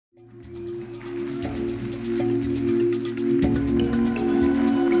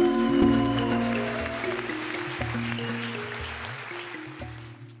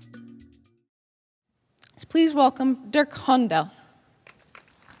please welcome Dirk Hohndel.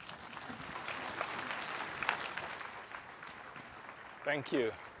 Thank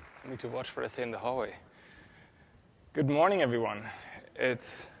you. I need to watch what I say in the hallway. Good morning, everyone.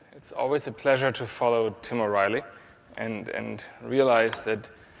 It's always a pleasure to follow Tim O'Reilly and realize that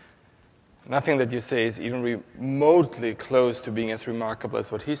nothing that you say is even remotely close to being as remarkable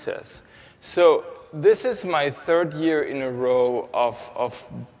as what he says. So this is my third year in a row of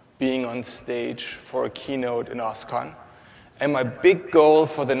being on stage for a keynote in OSCON. And my big goal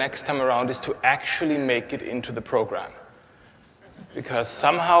for the next time around is to actually make it into the program. Because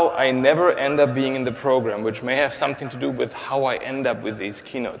somehow I never end up being in the program, which may have something to do with how I end up with these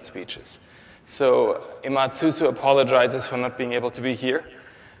keynote speeches. So Imad Susu apologizes for not being able to be here,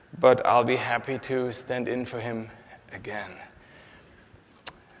 but I'll be happy to stand in for him again.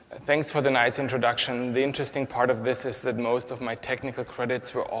 Thanks for the nice introduction. The interesting part of this is that most of my technical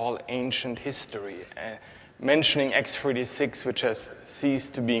credits were all ancient history. Mentioning x86, which has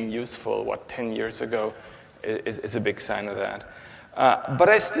ceased to being useful, 10 years ago, is a big sign of that. But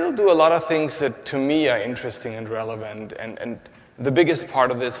I still do a lot of things that to me are interesting and relevant, and the biggest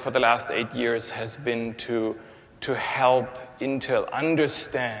part of this for the last 8 years has been to help Intel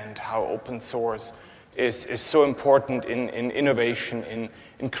understand how open source is so important in innovation,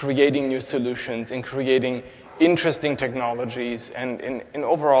 in creating new solutions, in creating interesting technologies, and in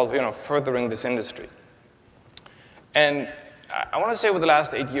overall, furthering this industry. And I want to say over the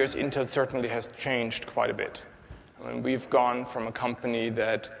last 8 years, Intel certainly has changed quite a bit. I mean, we've gone from a company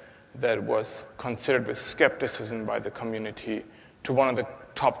that was considered with skepticism by the community to one of the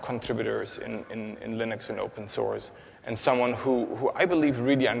top contributors in Linux and open source, and someone who I believe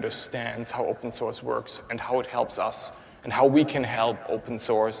really understands how open source works and how it helps us and how we can help open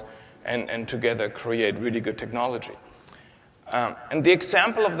source and together create really good technology. And the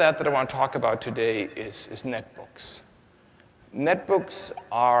example of that I want to talk about today is netbooks. Netbooks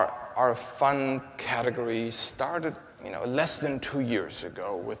are a fun category, started less than 2 years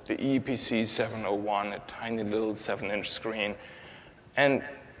ago with the EPC 701, a tiny little 7-inch screen. And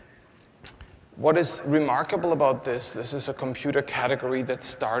what is remarkable about this is a computer category that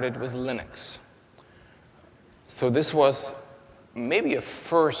started with Linux. So this was maybe a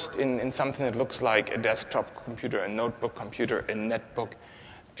first in something that looks like a desktop computer, a notebook computer, a netbook,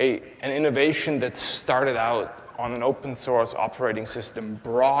 an innovation that started out on an open source operating system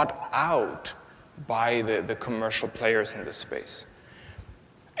brought out by the commercial players in this space.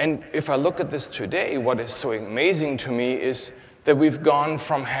 And if I look at this today, what is so amazing to me is that we've gone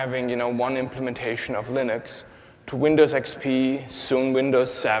from having one implementation of Linux to Windows XP, soon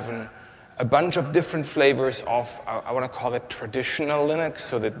Windows 7, a bunch of different flavors of, I want to call it traditional Linux,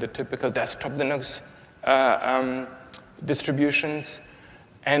 so the typical desktop Linux distributions,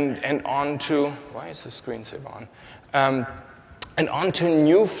 and on to, why is the screensaver on? And on to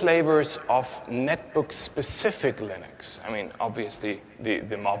new flavors of netbook-specific Linux. I mean, obviously, the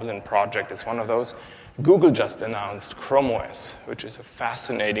Moblin project is one of those. Google just announced Chrome OS, which is a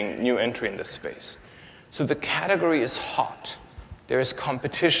fascinating new entry in this space. So the category is hot. There is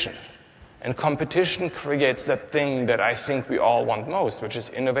competition. And competition creates that thing that I think we all want most, which is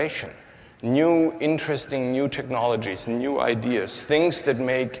innovation. New, interesting, new technologies, new ideas, things that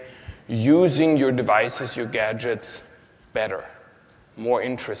make using your devices, your gadgets, better, more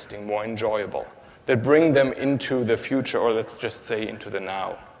interesting, more enjoyable, that bring them into the future, or let's just say into the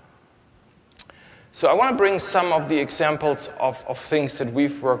now. So I want to bring some of the examples of things that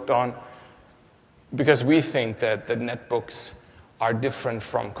we've worked on because we think that netbooks are different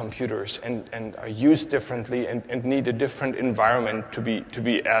from computers and are used differently and need a different environment to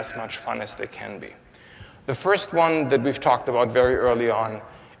be as much fun as they can be. The first one that we've talked about very early on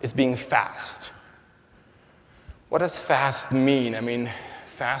is being fast. What does fast mean? I mean,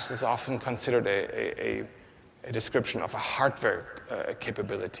 fast is often considered a description of a hardware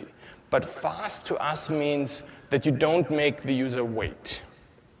capability. But fast to us means that you don't make the user wait.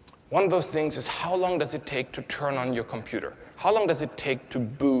 One of those things is how long does it take to turn on your computer? How long does it take to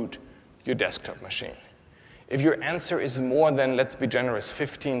boot your desktop machine? If your answer is more than, let's be generous,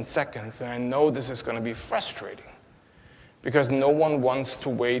 15 seconds, then I know this is going to be frustrating because no one wants to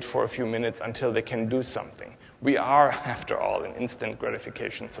wait for a few minutes until they can do something. We are, after all, an instant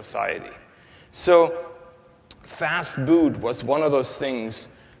gratification society. So fast boot was one of those things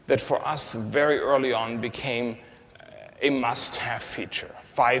that for us very early on became a must-have feature.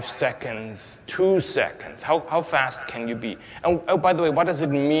 5 seconds, 2 seconds, how fast can you be? And oh, by the way, what does it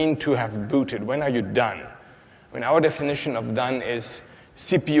mean to have booted? When are you done? I mean, our definition of done is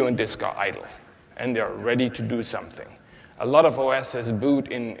CPU and disk are idle, and they're ready to do something. A lot of OSs boot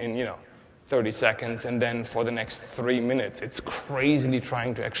in 30 seconds, and then for the next 3 minutes, it's crazily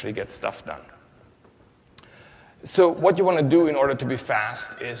trying to actually get stuff done. So what you want to do in order to be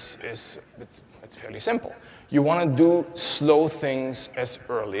fast is it's fairly simple. You want to do slow things as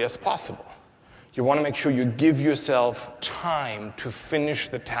early as possible. You want to make sure you give yourself time to finish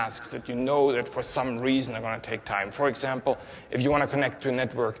the tasks that you know that for some reason are going to take time. For example, if you want to connect to a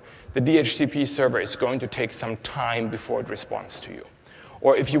network, the DHCP server is going to take some time before it responds to you.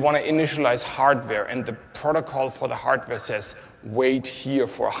 Or if you want to initialize hardware and the protocol for the hardware says, wait here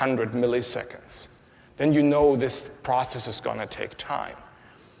for 100 milliseconds, then you know this process is going to take time.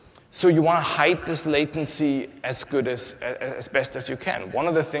 So you want to hide this latency as best as you can. One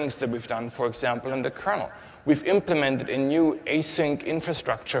of the things that we've done, for example, in the kernel, we've implemented a new async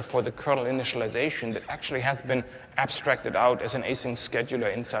infrastructure for the kernel initialization that actually has been abstracted out as an async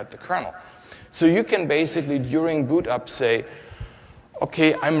scheduler inside the kernel. So you can basically, during boot up, say,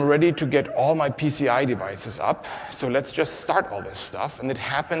 okay, I'm ready to get all my PCI devices up, so let's just start all this stuff. And it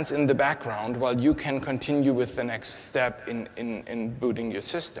happens in the background while you can continue with the next step in booting your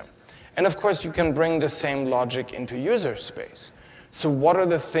system. And of course, you can bring the same logic into user space. So what are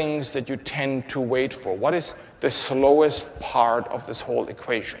the things that you tend to wait for? What is the slowest part of this whole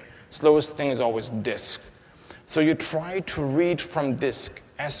equation? Slowest thing is always disk. So you try to read from disk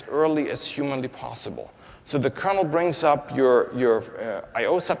as early as humanly possible. So the kernel brings up your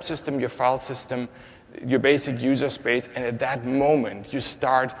I/O subsystem, your file system, your basic user space, and at that moment, you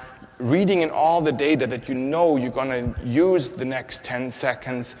start reading in all the data that you know you're going to use the next 10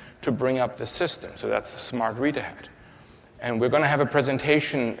 seconds to bring up the system. So that's a smart read ahead. And we're going to have a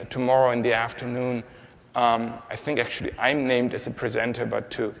presentation tomorrow in the afternoon. I think actually I'm named as a presenter,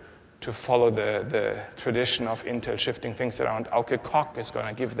 but to follow the tradition of Intel shifting things around, Auke Koch is going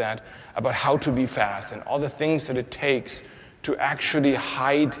to give that about how to be fast and all the things that it takes to actually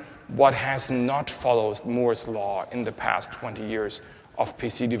hide what has not followed Moore's law in the past 20 years of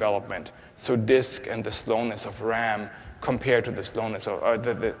PC development. So disk and the slowness of RAM compared to the slowness of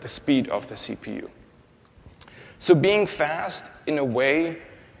the speed of the CPU. So being fast, in a way,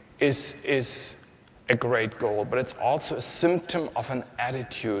 is a great goal, but it's also a symptom of an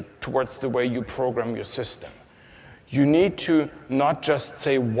attitude towards the way you program your system. You need to not just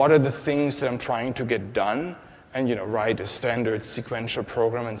say, what are the things that I'm trying to get done, and write a standard sequential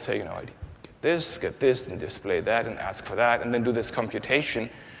program and say, I get this, and display that, and ask for that, and then do this computation.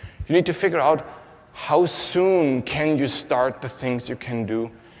 You need to figure out how soon can you start the things you can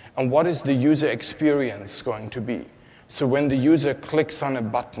do, and what is the user experience going to be. So when the user clicks on a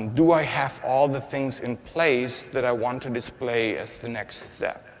button, do I have all the things in place that I want to display as the next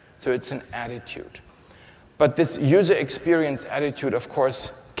step? So it's an attitude. But this user experience attitude, of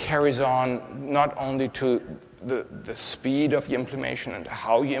course, carries on not only to the speed of the implementation and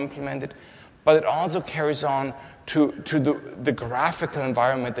how you implement it, but it also carries on to the graphical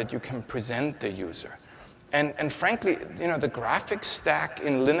environment that you can present the user. And frankly, the graphics stack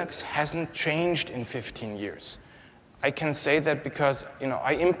in Linux hasn't changed in 15 years. I can say that because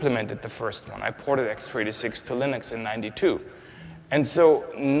I implemented the first one. I ported x86 to Linux in '92. And so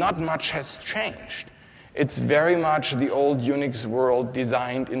not much has changed. It's very much the old Unix world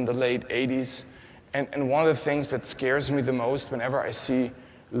designed in the late 80s. And one of the things that scares me the most whenever I see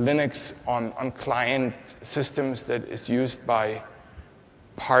Linux on client systems that is used by,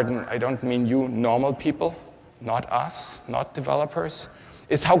 pardon, I don't mean you, normal people, not us, not developers,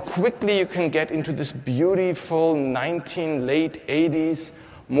 is how quickly you can get into this beautiful late 80s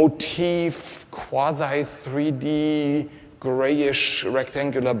motif, quasi-3D, grayish,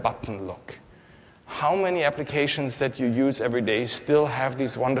 rectangular button look. How many applications that you use every day still have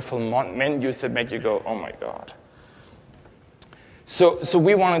these wonderful menus that make you go, oh my God. So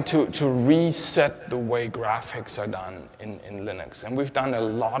we wanted to reset the way graphics are done in Linux. And we've done a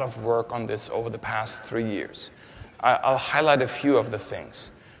lot of work on this over the past 3 years. I'll highlight a few of the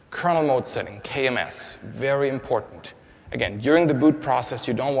things. Kernel mode setting, KMS, very important. Again, during the boot process,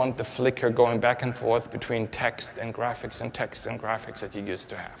 you don't want the flicker going back and forth between text and graphics that you used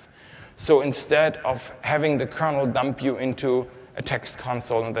to have. So instead of having the kernel dump you into a text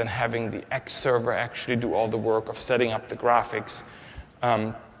console and then having the X server actually do all the work of setting up the graphics,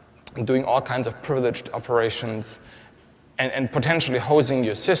 doing all kinds of privileged operations, and potentially hosing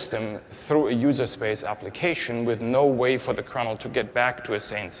your system through a user space application with no way for the kernel to get back to a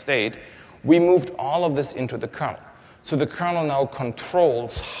sane state, we moved all of this into the kernel. So the kernel now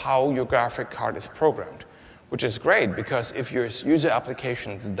controls how your graphic card is programmed, which is great because if your user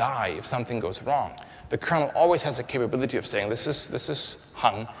applications die, if something goes wrong, the kernel always has a capability of saying, this is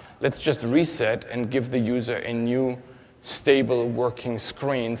hung, let's just reset and give the user a new stable working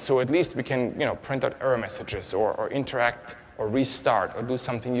screen, so at least we can print out error messages or interact or restart or do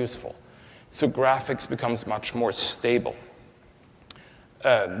something useful. So graphics becomes much more stable.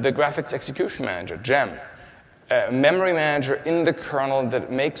 The graphics execution manager, GEM, a memory manager in the kernel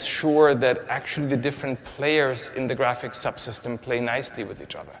that makes sure that actually the different players in the graphics subsystem play nicely with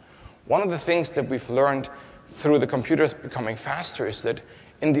each other. One of the things that we've learned through the computers becoming faster is that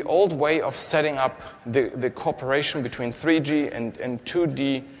in the old way of setting up the cooperation between 3D and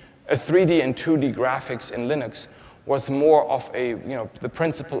 2D, 3D and 2D graphics in Linux was more of the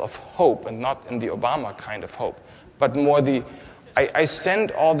principle of hope, and not in the Obama kind of hope, but more I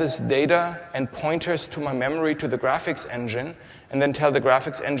send all this data and pointers to my memory, to the graphics engine, and then tell the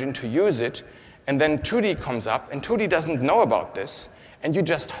graphics engine to use it, and then 2D comes up, and 2D doesn't know about this, and you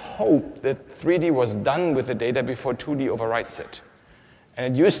just hope that 3D was done with the data before 2D overwrites it.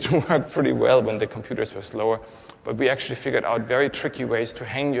 And it used to work pretty well when the computers were slower, but we actually figured out very tricky ways to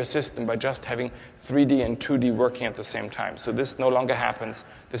hang your system by just having 3D and 2D working at the same time. So this no longer happens.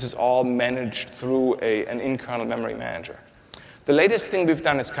 This is all managed through an in-kernel memory manager. The latest thing we've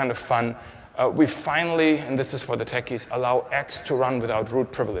done is kind of fun. We finally, and this is for the techies, allow X to run without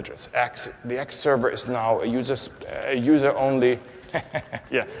root privileges. The X server is now a user-only,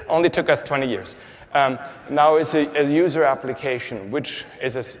 yeah, only took us 20 years. Now it's a user application, which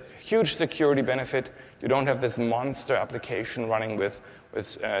is a huge security benefit. You don't have this monster application running with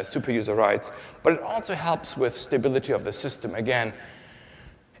super user rights. But it also helps with stability of the system. Again,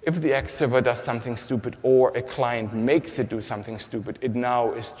 if the X server does something stupid or a client makes it do something stupid, it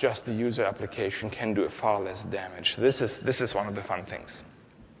now is just a user application, can do far less damage. This is one of the fun things.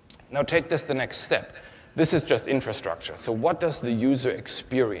 Now take this the next step. This is just infrastructure. So what does the user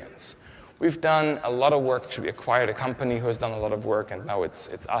experience? We've done a lot of work. Actually, we acquired a company who has done a lot of work, and now it's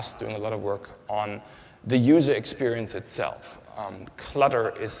us doing a lot of work on the user experience itself.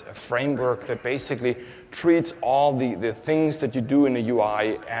 Clutter is a framework that basically treats all the things that you do in a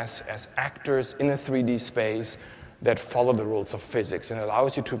UI as actors in a 3D space that follow the rules of physics, and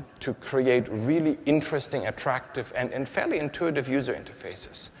allows you to create really interesting, attractive, and fairly intuitive user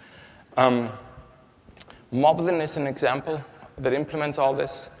interfaces. Moblin is an example that implements all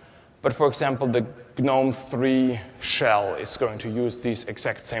this. But for example, the GNOME 3 shell is going to use these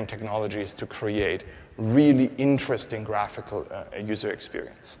exact same technologies to create really interesting graphical user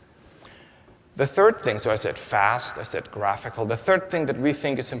experience. The third thing, so I said fast, I said graphical. The third thing that we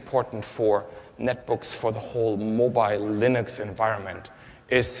think is important for netbooks, for the whole mobile Linux environment,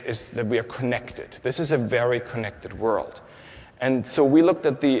 is that we are connected. This is a very connected world. And so we looked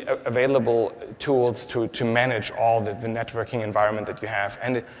at the available tools to manage all the networking environment that you have.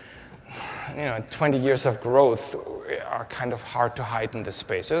 And 20 years of growth are kind of hard to hide in this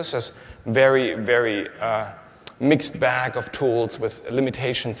space. So it's just very, very mixed bag of tools with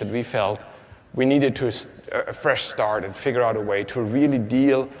limitations that we felt we needed to a fresh start and figure out a way to really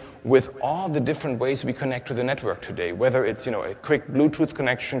deal with all the different ways we connect to the network today, whether it's a quick Bluetooth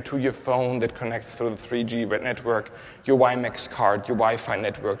connection to your phone that connects through the 3G network, your WiMAX card, your Wi-Fi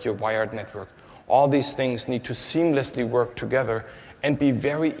network, your wired network. All these things need to seamlessly work together and be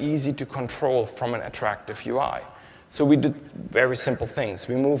very easy to control from an attractive UI. So we did very simple things.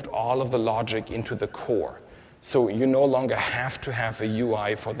 We moved all of the logic into the core. So you no longer have to have a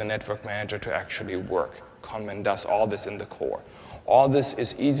UI for the network manager to actually work. Conman does all this in the core. All this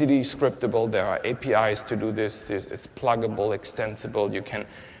is easily scriptable. There are APIs to do this. It's pluggable, extensible. You can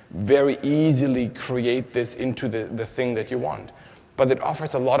very easily create this into the thing that you want. But it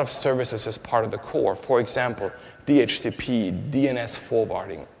offers a lot of services as part of the core. For example, DHCP, DNS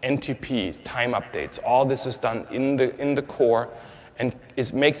forwarding, NTPs, time updates. All this is done in the core, and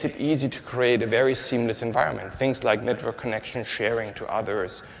makes it easy to create a very seamless environment. Things like network connection, sharing to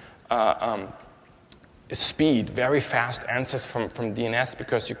others, speed, very fast answers from DNS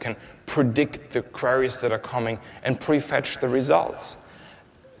because you can predict the queries that are coming and prefetch the results.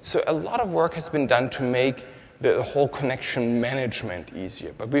 So a lot of work has been done to make the whole connection management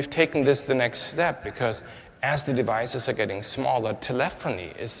easier. But we've taken this the next step because as the devices are getting smaller,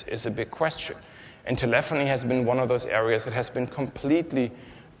 telephony is a big question. And telephony has been one of those areas that has been completely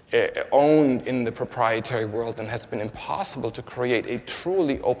owned in the proprietary world and has been impossible to create a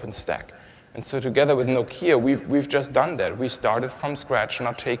truly open stack. And so together with Nokia, we've just done that. We started from scratch,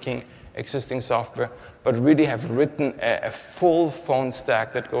 not taking existing software, but really have written a full phone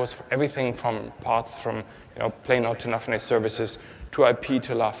stack that goes for everything from parts from plain old telephony services to IP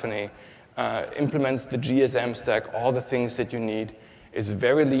telephony, implements the GSM stack, all the things that you need, is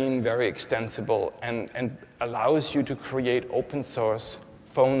very lean, very extensible, and allows you to create open source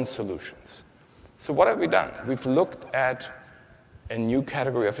phone solutions. So what have we done? We've looked at a new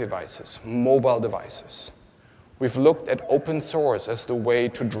category of devices, mobile devices. We've looked at open source as the way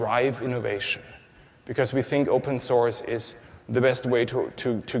to drive innovation, because we think open source is the best way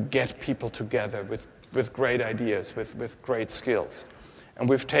to get people together with great ideas, with great skills. And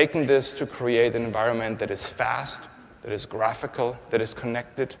we've taken this to create an environment that is fast, that is graphical, that is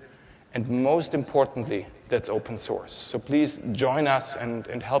connected, and most importantly, that's open source. So please join us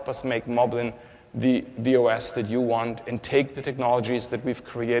and help us make Moblin the OS that you want, and take the technologies that we've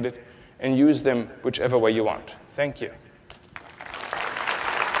created and use them whichever way you want. Thank you.